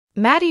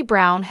Maddie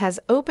Brown has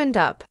opened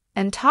up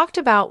and talked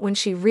about when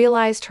she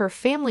realized her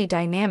family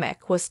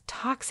dynamic was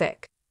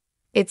toxic.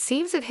 It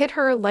seems it hit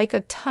her like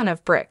a ton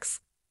of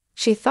bricks.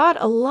 She thought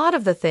a lot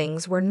of the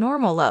things were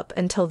normal up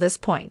until this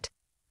point.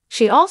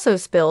 She also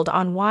spilled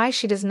on why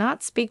she does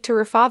not speak to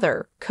her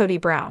father, Cody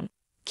Brown.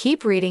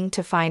 Keep reading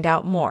to find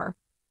out more.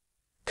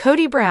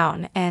 Cody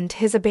Brown and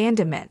his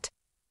abandonment.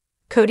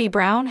 Cody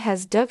Brown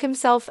has dug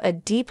himself a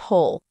deep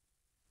hole.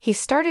 He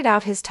started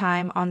out his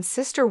time on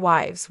Sister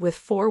Wives with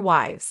 4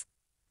 wives.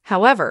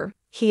 However,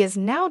 he is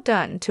now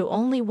done to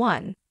only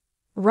one.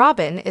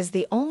 Robin is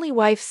the only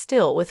wife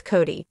still with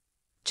Cody.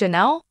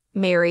 Janelle,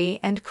 Mary,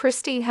 and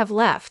Christine have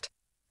left.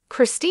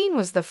 Christine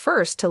was the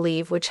first to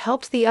leave, which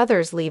helped the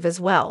others leave as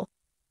well.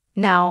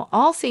 Now,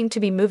 all seem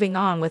to be moving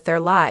on with their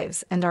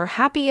lives and are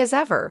happy as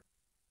ever.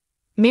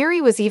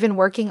 Mary was even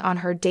working on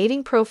her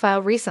dating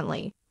profile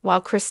recently, while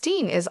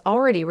Christine is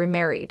already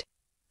remarried.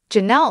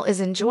 Janelle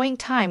is enjoying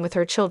time with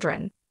her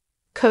children.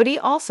 Cody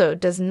also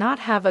does not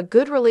have a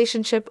good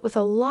relationship with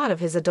a lot of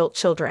his adult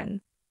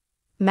children.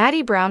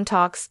 Maddie Brown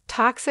talks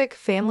toxic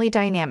family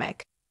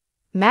dynamic.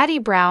 Maddie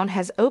Brown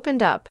has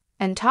opened up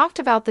and talked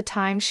about the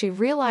time she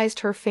realized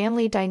her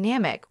family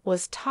dynamic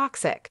was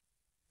toxic.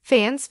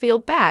 Fans feel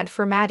bad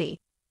for Maddie.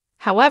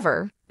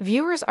 However,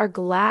 viewers are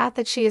glad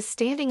that she is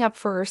standing up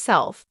for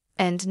herself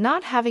and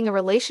not having a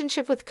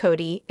relationship with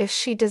Cody if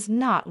she does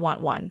not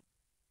want one.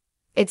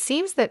 It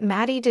seems that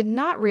Maddie did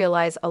not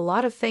realize a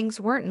lot of things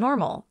weren't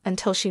normal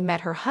until she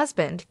met her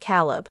husband,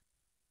 Caleb.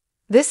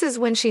 This is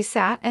when she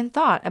sat and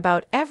thought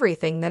about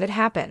everything that had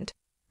happened.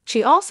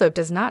 She also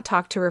does not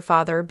talk to her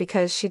father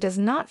because she does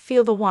not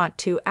feel the want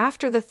to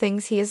after the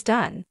things he has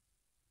done.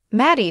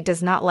 Maddie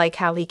does not like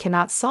how he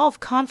cannot solve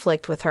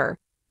conflict with her.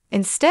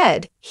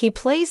 Instead, he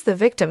plays the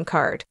victim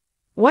card.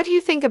 What do you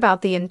think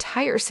about the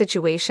entire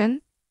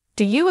situation?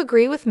 Do you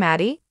agree with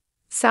Maddie?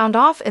 Sound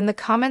off in the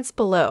comments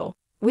below.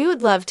 We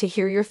would love to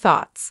hear your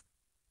thoughts.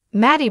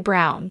 Maddie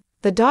Brown,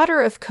 the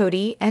daughter of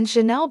Cody and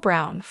Janelle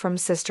Brown from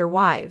Sister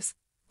Wives,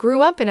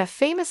 grew up in a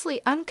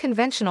famously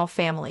unconventional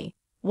family,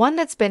 one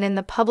that's been in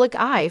the public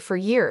eye for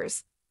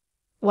years.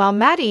 While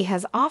Maddie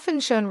has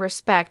often shown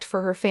respect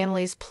for her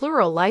family's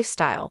plural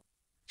lifestyle,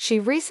 she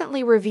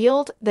recently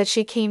revealed that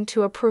she came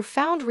to a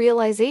profound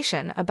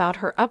realization about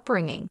her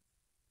upbringing.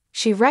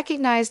 She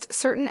recognized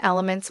certain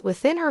elements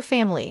within her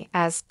family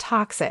as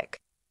toxic.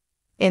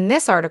 In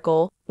this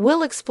article,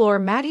 we'll explore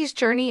Maddie's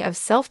journey of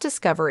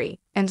self-discovery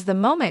and the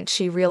moment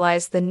she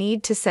realized the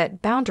need to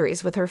set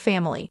boundaries with her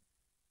family.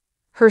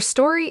 Her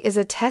story is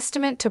a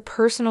testament to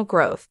personal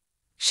growth,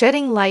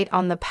 shedding light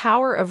on the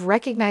power of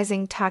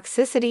recognizing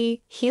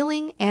toxicity,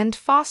 healing, and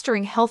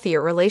fostering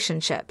healthier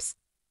relationships.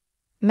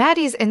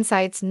 Maddie's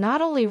insights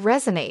not only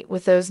resonate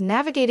with those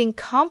navigating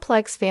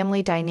complex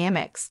family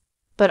dynamics,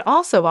 but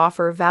also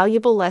offer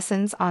valuable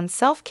lessons on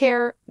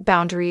self-care,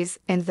 boundaries,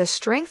 and the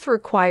strength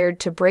required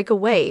to break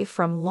away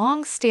from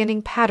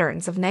long-standing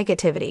patterns of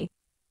negativity.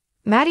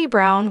 Maddie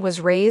Brown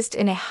was raised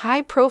in a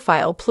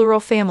high-profile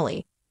plural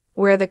family,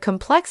 where the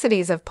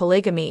complexities of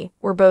polygamy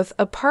were both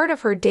a part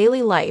of her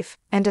daily life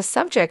and a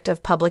subject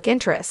of public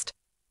interest.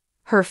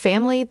 Her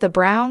family, the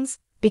Browns,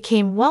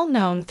 became well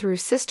known through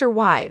Sister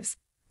Wives,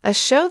 a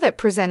show that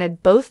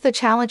presented both the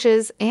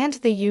challenges and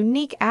the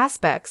unique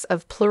aspects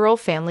of plural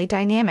family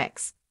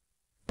dynamics.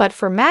 But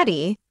for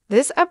Maddie,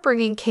 this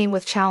upbringing came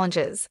with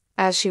challenges,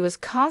 as she was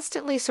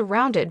constantly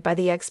surrounded by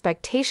the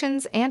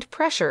expectations and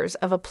pressures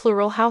of a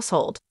plural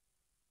household.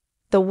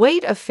 The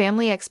weight of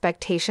family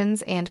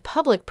expectations and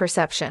public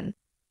perception.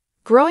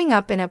 Growing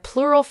up in a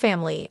plural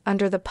family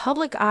under the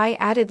public eye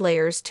added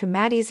layers to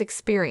Maddie's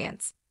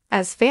experience,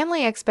 as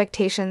family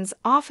expectations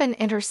often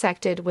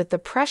intersected with the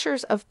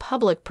pressures of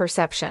public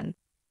perception.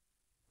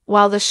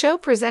 While the show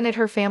presented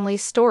her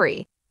family's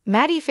story,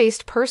 Maddie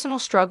faced personal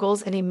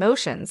struggles and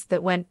emotions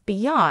that went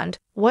beyond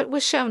what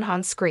was shown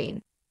on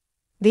screen.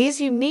 These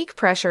unique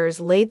pressures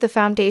laid the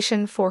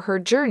foundation for her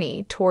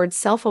journey towards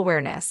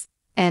self-awareness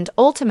and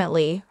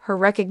ultimately her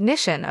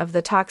recognition of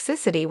the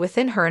toxicity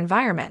within her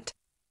environment.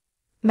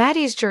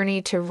 Maddie's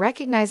journey to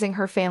recognizing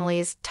her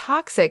family's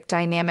toxic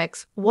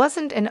dynamics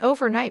wasn't an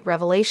overnight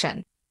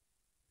revelation.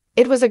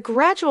 It was a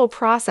gradual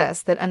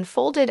process that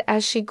unfolded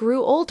as she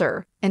grew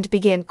older and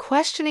began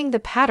questioning the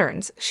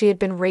patterns she had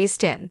been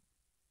raised in.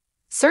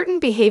 Certain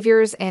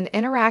behaviors and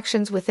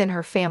interactions within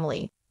her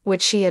family,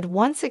 which she had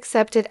once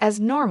accepted as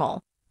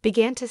normal,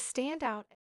 began to stand out.